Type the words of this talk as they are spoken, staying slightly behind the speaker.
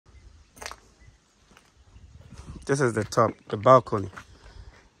This is the top, the balcony.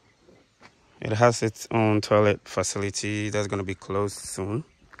 It has its own toilet facility that's going to be closed soon.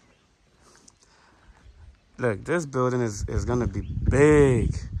 Look, this building is going to be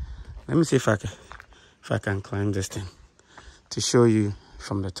big. Let me see if I can climb this thing to show you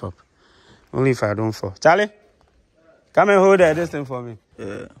from the top. Only if I don't fall. Charlie, come and hold this thing for me.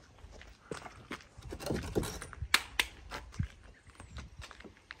 Yeah.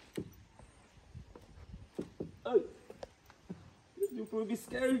 You will be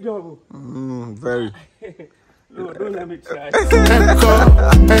scary, double. Very. No, don't let me try. Ekow,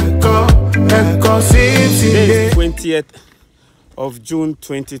 Today is 20th of June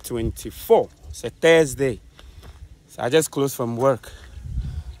 2024. It's a Thursday. So I just closed from work.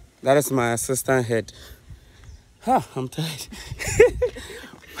 That is my assistant head. I'm tired.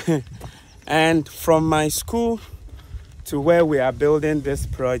 And from my school to where we are building this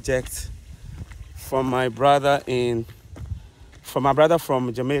project, from my brother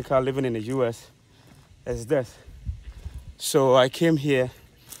from Jamaica living in the US, is this. So I came here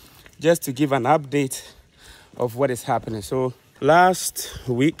just to give an update of what is happening. So last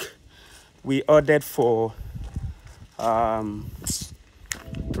week we ordered for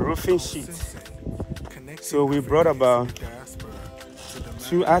roofing sheets. So we brought about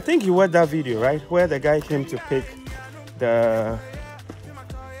two. I think you watched that video, right? Where the guy came to pick the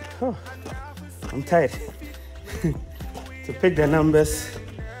I'm tired. To pick the numbers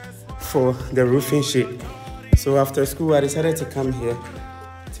for the roofing sheet. So after school, I decided to come here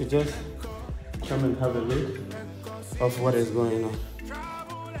to just come and have a look of what is going on.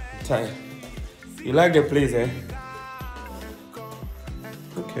 I'm tired. You like the place, eh?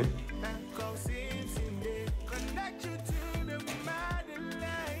 Okay.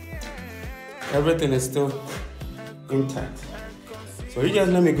 Everything is still intact. So you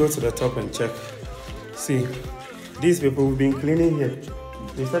just let me go to the top and check. See, these people who've been cleaning here,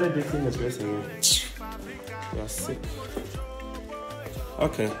 they started digging the place again. They are sick.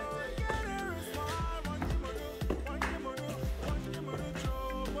 Okay.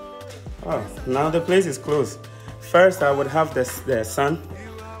 Oh, now the place is closed. First, I would have the sun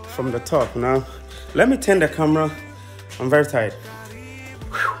from the top. Now, let me turn the camera. I'm very tired.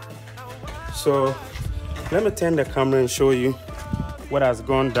 So, let me turn the camera and show you what has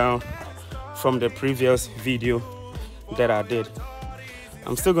gone down from the previous video that I did.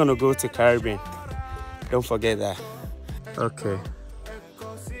 I'm still gonna go to Caribbean. Don't forget that. Okay.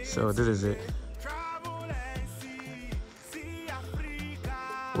 So this is it.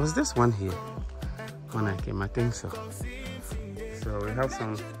 Was this one here when I came? I think so. So we have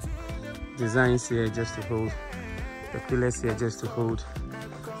some designs here just to hold the pillars here just to hold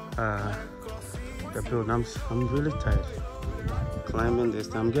the building. I'm really tired climbing this.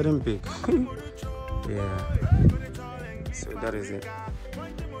 I'm getting big. Yeah. So that is it.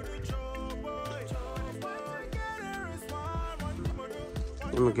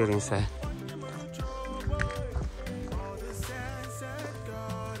 Let me get inside.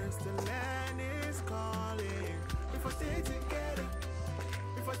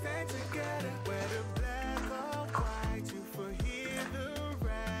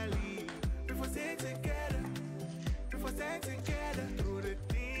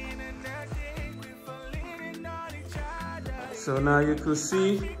 So now you could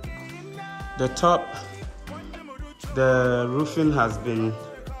see the top, the roofing has been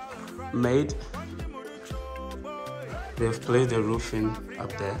made. They've placed the roofing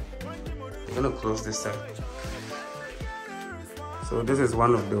up there. I'm gonna close this side. So this is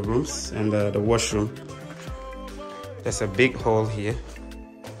one of the rooms and the washroom. There's a big hall here.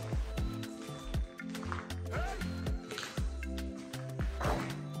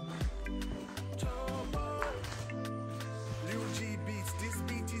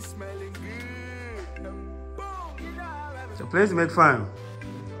 The place make fun.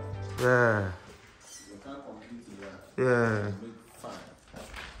 Yeah. Yeah.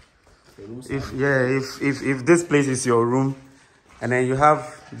 If this place is your room and then you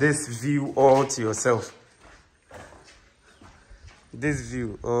have this view all to yourself. This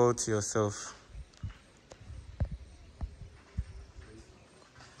view all to yourself.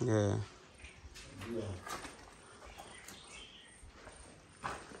 Yeah.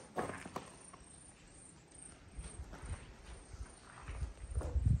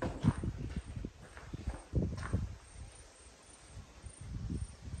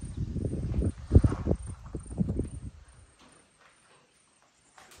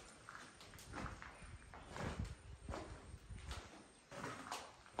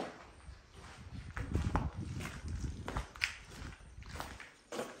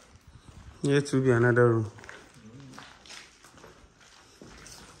 Here to be another room.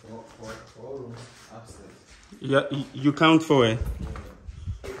 Yeah, you count 4, eh?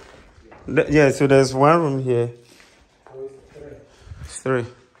 Yeah, so there's 1 room here. It's 3.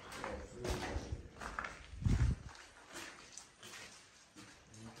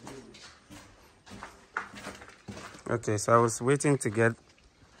 Okay, so I was waiting to get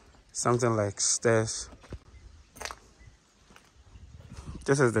something like stairs.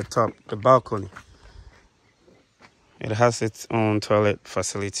 This is the top, the balcony. It has its own toilet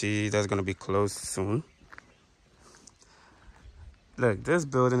facility that's going to be closed soon. Look, this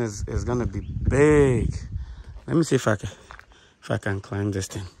building is going to be big. Let me see if I can climb this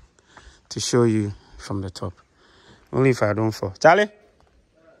thing to show you from the top. Only if I don't fall. Charlie,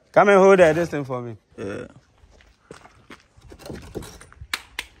 come and hold this thing for me. Yeah.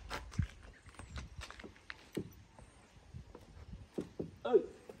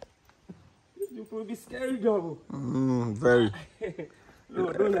 You could be scary, Joe. Very.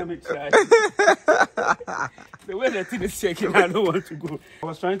 No, don't let me try. The way the thing is shaking, I don't want to go. I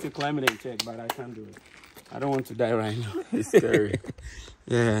was trying to climb it and check, but I can't do it. I don't want to die right now. It's scary.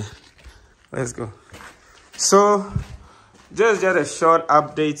 Yeah, let's go. So, just a short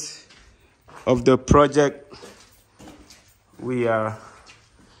update of the project we are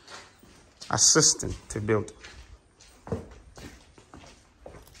assisting to build.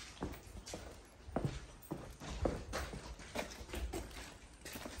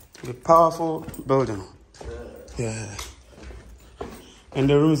 A powerful building. Yeah. And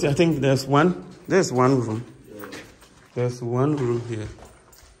the rooms, I think there's 1 room. There's 1 room here.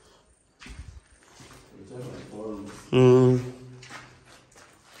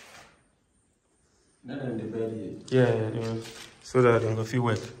 Yeah. So that they feel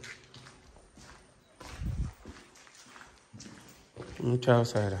work. Try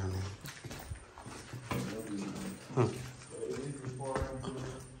outside. Huh.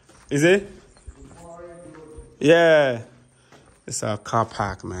 Is it? Yeah. It's our car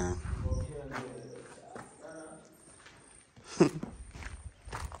park, man.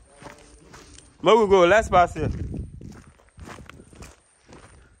 Where we go? Let's pass here.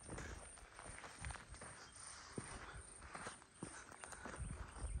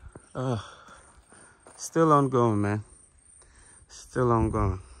 Still ongoing, man. Still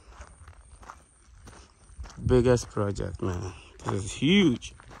ongoing. Biggest project, man. This is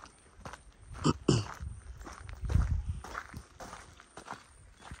huge.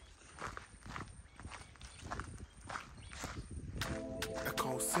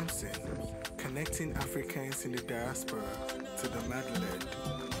 Ekow Simpson, connecting Africans in the diaspora to the motherland.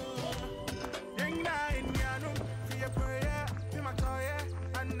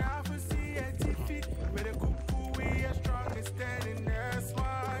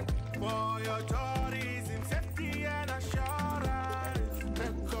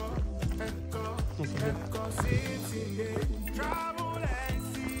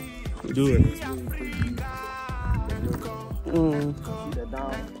 Do it.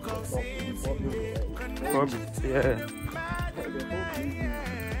 Yeah.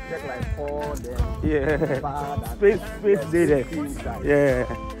 Yeah. Space there. Yeah.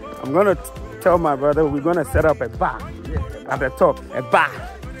 I'm gonna tell my brother we're gonna set up a bar at the top, a bar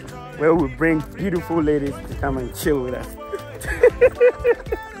where we bring beautiful ladies to come and chill with us.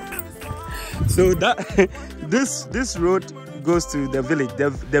 So that this road goes to the village.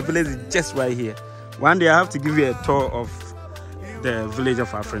 The village is just right here. One day I have to give you a tour of the village of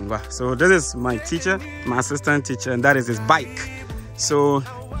Afrinwa. So this is my teacher, my assistant teacher, and that is his bike. So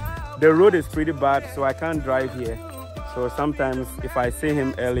the road is pretty bad, so I can't drive here. So sometimes if I see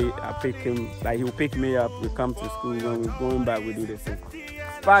him early, I pick him, like he'll pick me up, we come to school, when we're going back, we do the same.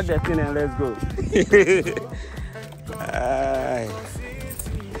 Park the thing and let's go.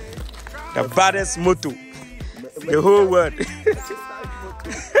 The baddest moto, the whole world.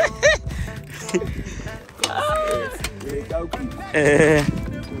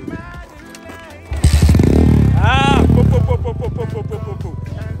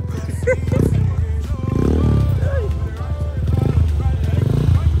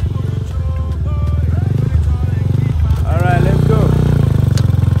 All right, let's go.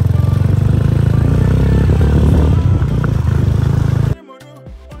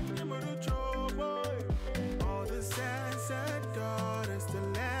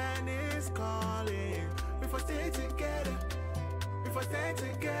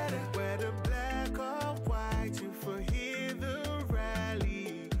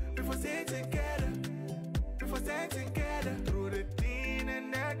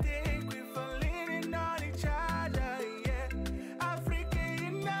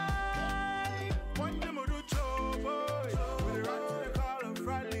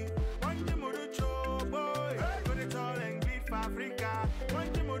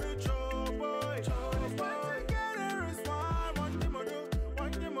 One